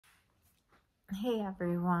Hey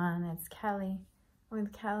everyone, it's Kelly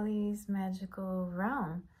with Kelly's Magical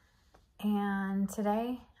Realm, and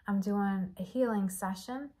today I'm doing a healing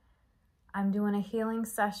session. I'm doing a healing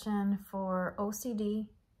session for OCD,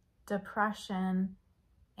 depression,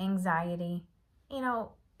 anxiety, and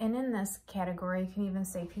in this category you can even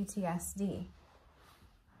say PTSD.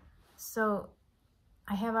 So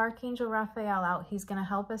I have Archangel Raphael out. He's going to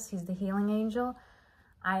help us. He's the healing angel.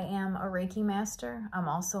 I am a Reiki master. I'm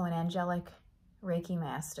also an angelic Reiki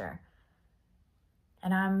master.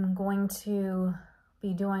 And I'm going to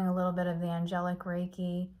be doing a little bit of the angelic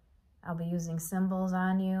Reiki. I'll be using symbols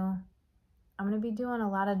on you. I'm going to be doing a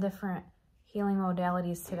lot of different healing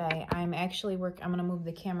modalities today. I'm going to move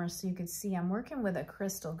the camera so you can see I'm working with a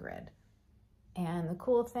crystal grid. And the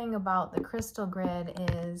cool thing about the crystal grid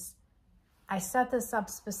is I set this up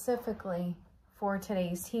specifically for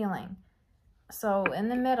today's healing. So in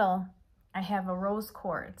the middle, I have a rose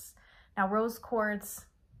quartz. Now, rose quartz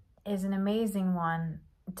is an amazing one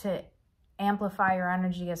to amplify your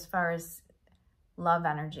energy as far as love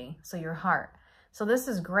energy, so your heart. So this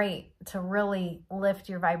is great to really lift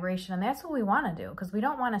your vibration, and that's what we want to do because we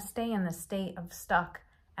don't want to stay in the state of stuck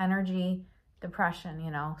energy,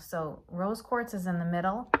 depression, So rose quartz is in the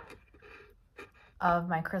middle of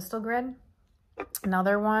my crystal grid.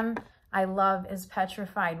 Another one I love is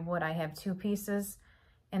petrified wood. I have 2 pieces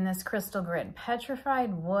in this crystal grid.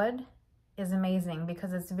 Petrified wood is amazing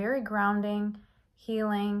because it's very grounding,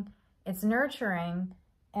 healing, it's nurturing,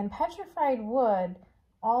 and petrified wood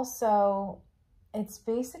also, it's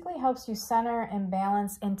basically helps you center and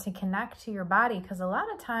balance and to connect to your body, because a lot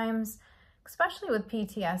of times, especially with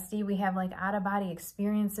PTSD, we have like out-of-body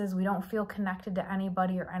experiences. We don't feel connected to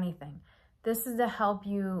anybody or anything. This is to help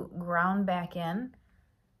you ground back in.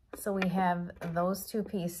 So we have those 2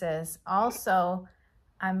 pieces. Also,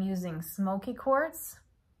 I'm using smoky quartz.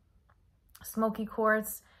 Smoky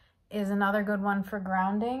quartz is another good one for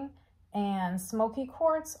grounding, and smoky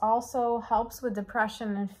quartz also helps with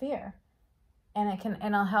depression and fear, and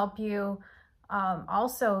it'll help you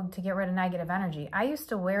also to get rid of negative energy. I used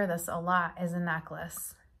to wear this a lot as a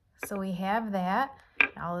necklace. So we have that.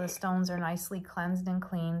 All of the stones are nicely cleansed and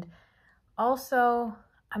cleaned. Also,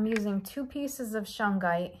 I'm using 2 pieces of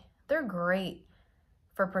shungite. They're great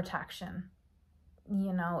for protection.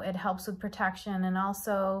 It helps with protection, and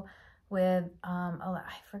also with, I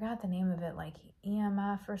forgot the name of it, like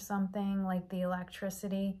EMF or something, like the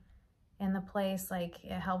electricity in the place, like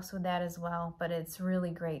it helps with that as well, but it's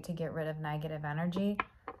really great to get rid of negative energy.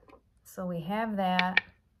 So we have that,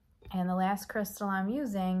 and the last crystal I'm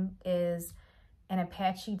using is an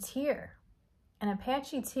Apache tear. An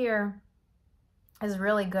Apache tear is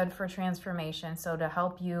really good for transformation, so to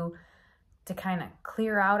help you to kind of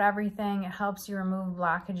clear out everything. It helps you remove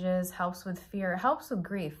blockages, helps with fear, it helps with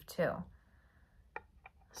grief too.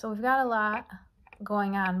 So we've got a lot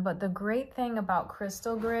going on, but the great thing about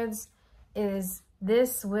crystal grids is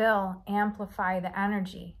this will amplify the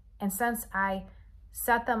energy. And since I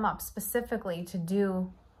set them up specifically to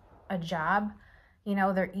do a job,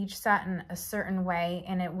 they're each set in a certain way,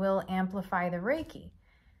 and it will amplify the Reiki.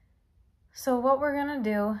 So what we're gonna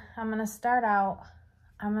do, I'm gonna start out,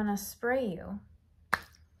 I'm gonna spray you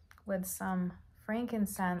with some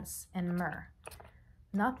frankincense and myrrh.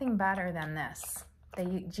 Nothing better than this.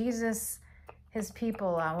 Jesus, his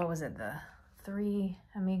people, what was it, the 3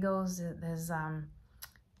 amigos,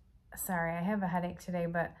 sorry, I have a headache today,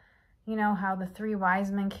 but you know how the 3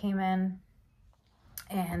 wise men came in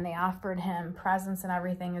and they offered him presents and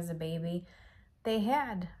everything as a baby. They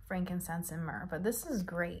had frankincense and myrrh, but this is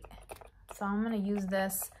great. So I'm going to use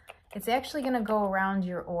this. It's actually going to go around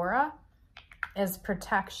your aura as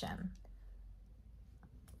protection.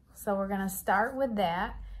 So we're going to start with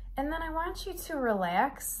that. And then I want you to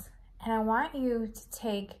relax, and I want you to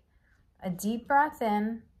take a deep breath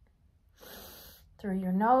in through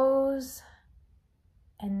your nose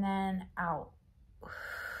and then out.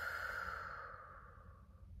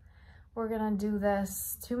 We're going to do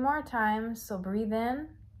this 2 more times. So breathe in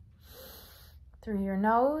through your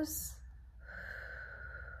nose,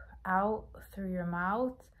 out through your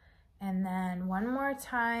mouth, and then 1 more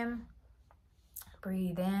time.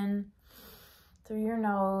 Breathe in through your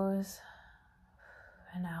nose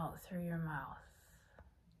and out through your mouth.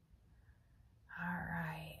 All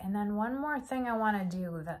right, and then one more thing I want to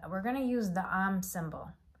do, that we're going to use the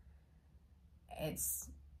symbol. It's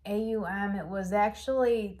AUM. It was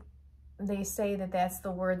actually, they say that that's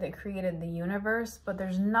the word that created the universe, but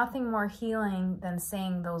there's nothing more healing than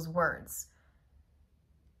saying those words.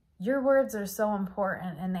 Your words are so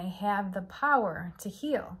important, and they have the power to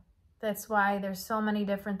heal. That's why there's so many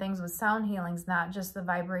different things with sound healings, not just the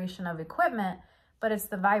vibration of equipment, but it's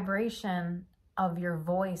the vibration of your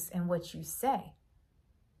voice and what you say.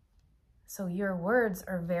 So your words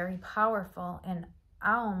are very powerful, and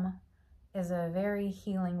Aum is a very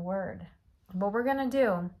healing word. What we're going to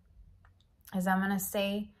do is I'm going to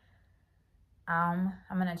say Aum,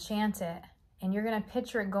 I'm going to chant it, and you're going to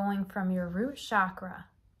picture it going from your root chakra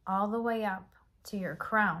all the way up to your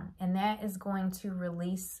crown, and that is going to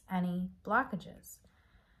release any blockages.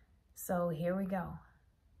 So here we go.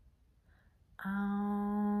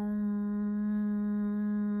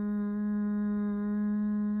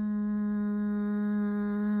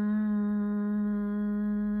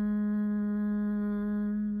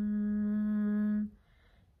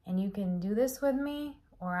 And you can do this with me,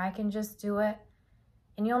 or I can just do it.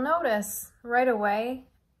 And you'll notice right away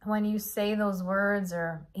when you say those words,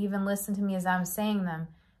 or even listen to me as I'm saying them,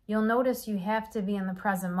 you'll notice you have to be in the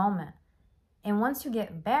present moment. And once you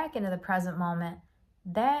get back into the present moment,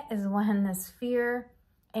 that is when this fear,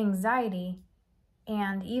 anxiety,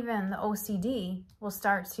 and even the OCD will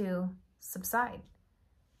start to subside.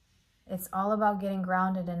 It's all about getting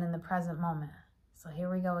grounded and in the present moment. So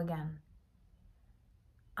here we go again.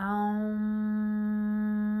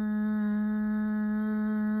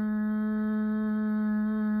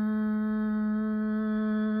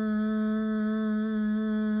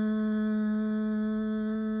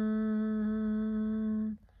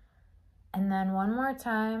 And then one more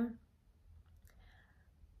time.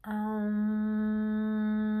 All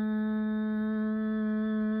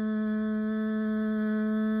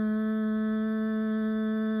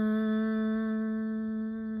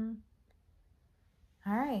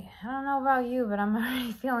right, I don't know about you, but I'm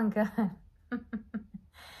already feeling good.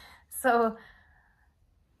 So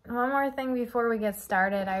one more thing before we get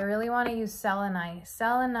started, I really want to use selenite.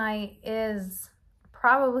 Selenite is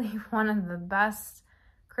probably one of the best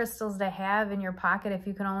crystals to have in your pocket if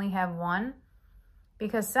you can only have one,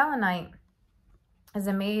 because selenite is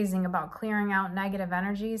amazing about clearing out negative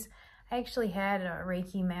energies. I actually had a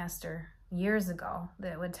Reiki master years ago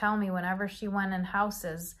that would tell me whenever she went in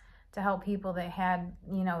houses to help people that had,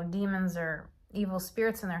 you know, demons or evil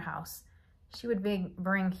spirits in their house, she would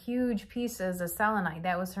bring huge pieces of selenite.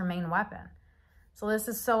 That was her main weapon. So this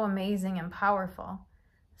is so amazing and powerful.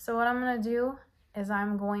 So what I'm going to do is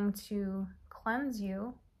I'm going to cleanse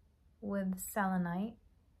you with selenite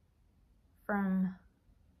from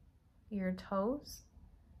your toes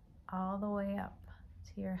all the way up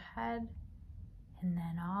to your head, and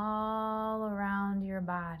then all around your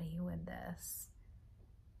body with this.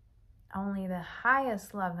 Only the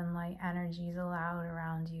highest love and light energy is allowed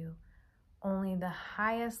around you. Only the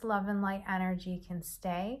highest love and light energy can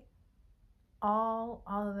stay. All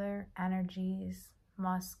other energies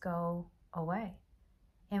must go away.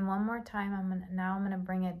 And one more time, I'm gonna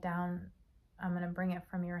bring it down. I'm gonna bring it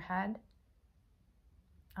from your head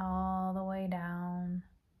all the way down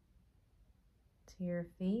to your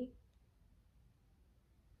feet.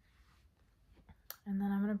 And then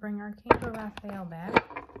I'm gonna bring Archangel Raphael back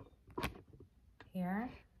here.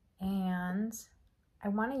 And I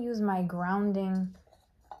want to use my grounding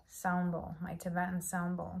sound bowl, my Tibetan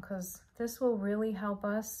sound bowl, because this will really help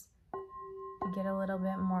us to get a little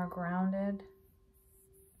bit more grounded,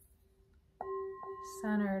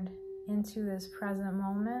 centered into this present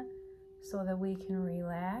moment so that we can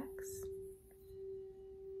relax,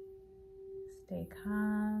 stay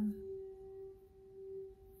calm,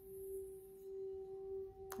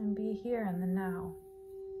 and be here in the now.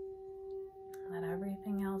 Let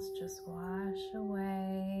everything else just wash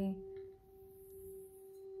away.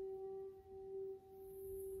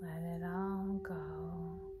 Let it all go.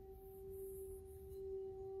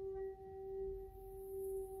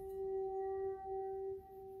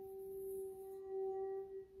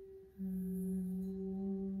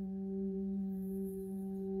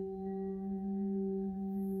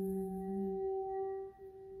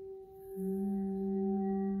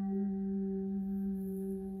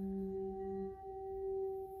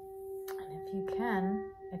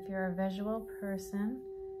 If you're a visual person,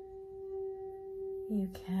 you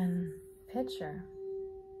can picture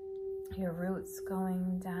your roots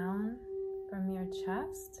going down from your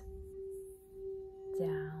chest,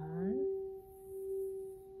 down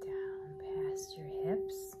past your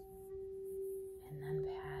hips, and then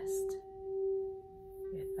past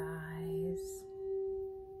your thighs,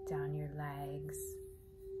 down your legs,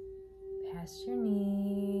 past your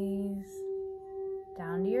knees,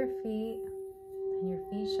 down to your feet. And your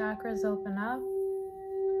feet chakras open up,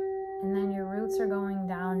 and then your roots are going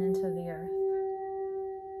down into the earth.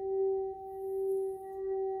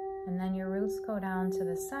 And then your roots go down to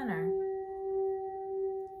the center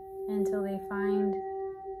until they find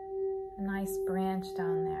a nice branch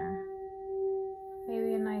down there.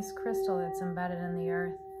 Maybe a nice crystal that's embedded in the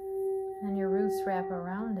earth. And your roots wrap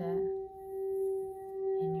around it.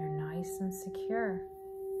 And you're nice and secure.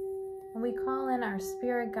 And we call in our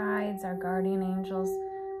spirit guides, our guardian angels.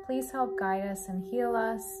 Please help guide us and heal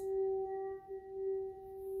us.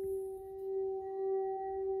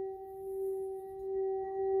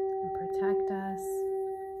 And protect us.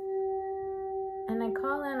 And I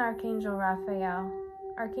call in Archangel Raphael.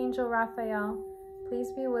 Archangel Raphael,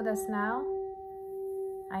 please be with us now.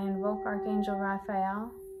 I invoke Archangel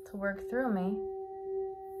Raphael to work through me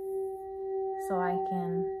so I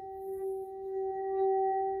can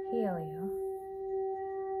heal you.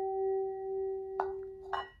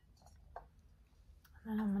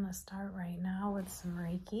 And then I'm going to start right now with some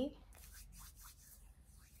Reiki.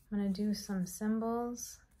 I'm going to do some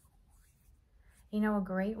symbols. You know, a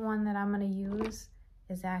great one that I'm going to use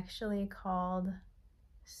is actually called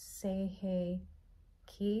Seihei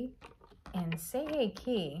Ki. And Seihei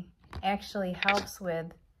Ki actually helps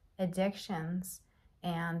with addictions,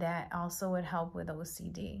 and that also would help with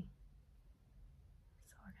OCD.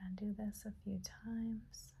 So we're going to do this a few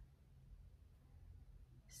times.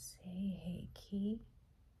 Seihei Ki.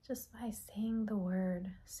 Just by saying the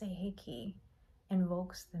word Seihei Ki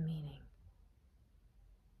invokes the meaning.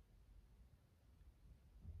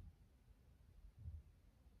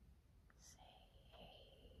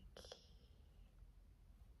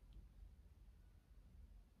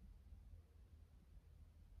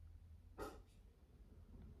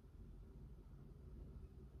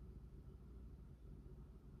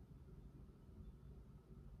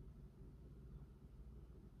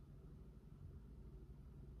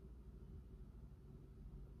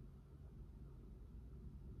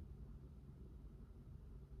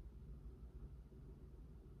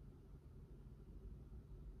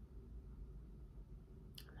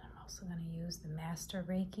 I'm also going to use the Master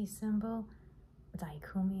Reiki symbol,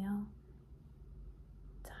 Daikumyo.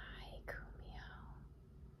 Daikumyo.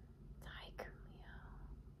 Daikumyo.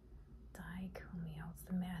 Daikumyo. It's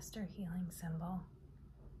the Master Healing symbol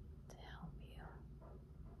to help you.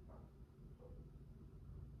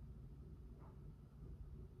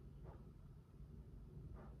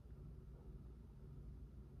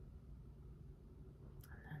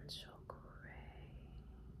 And then Shokure.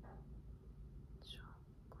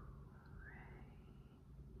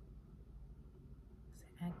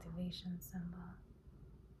 Activation symbol.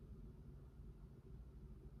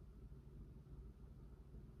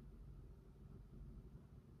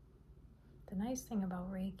 The nice thing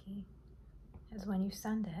about Reiki is when you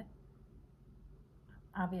send it,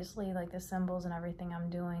 obviously like the symbols and everything I'm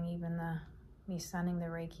doing, even me sending the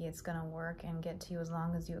Reiki, it's going to work and get to you as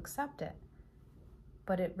long as you accept it.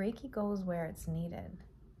 But Reiki goes where it's needed.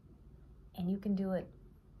 And you can do it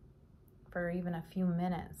for even a few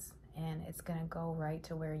minutes, and it's going to go right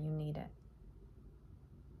to where you need it.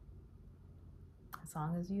 As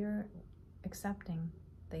long as you're accepting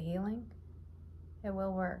the healing, it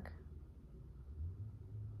will work.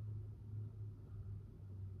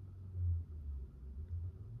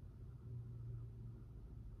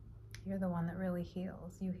 You're the one that really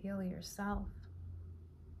heals. You heal yourself.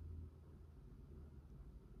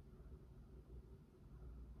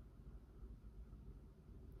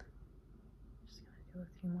 Just going to do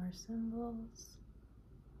a few more symbols.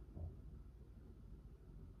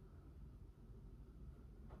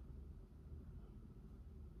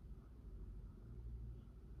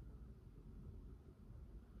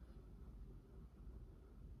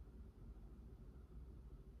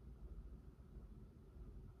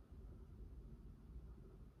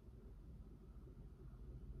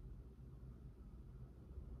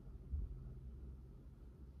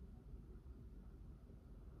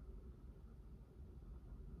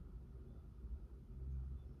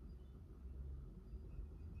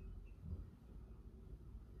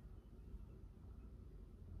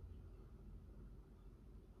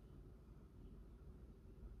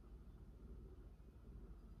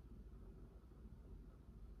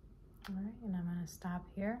 All right, and I'm going to stop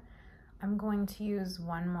here. I'm going to use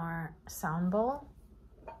one more sound bowl.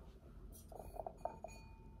 The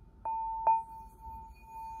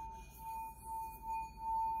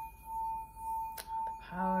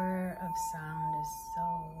power of sound is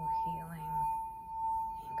so healing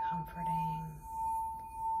and comforting.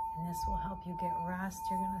 And this will help you get rest.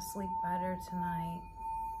 You're going to sleep better tonight.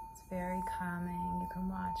 It's very calming. You can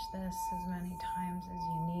watch this as many times as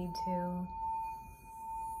you need to.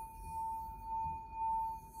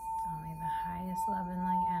 Only the highest love and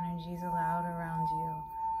light energy is allowed around you.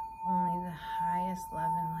 Only the highest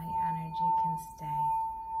love and light energy can stay.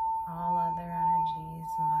 All other energies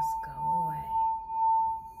must go away.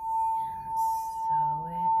 And so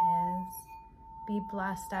it is. Be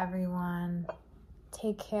blessed, everyone.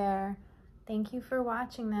 Take care. Thank you for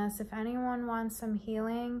watching this. If anyone wants some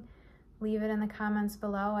healing, leave it in the comments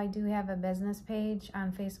below. I do have a business page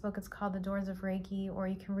on Facebook. It's called The Doors of Reiki, or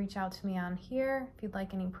you can reach out to me on here if you'd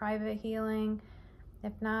like any private healing.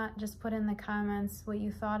 If not, just put in the comments what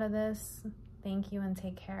you thought of this. Thank you and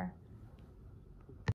take care.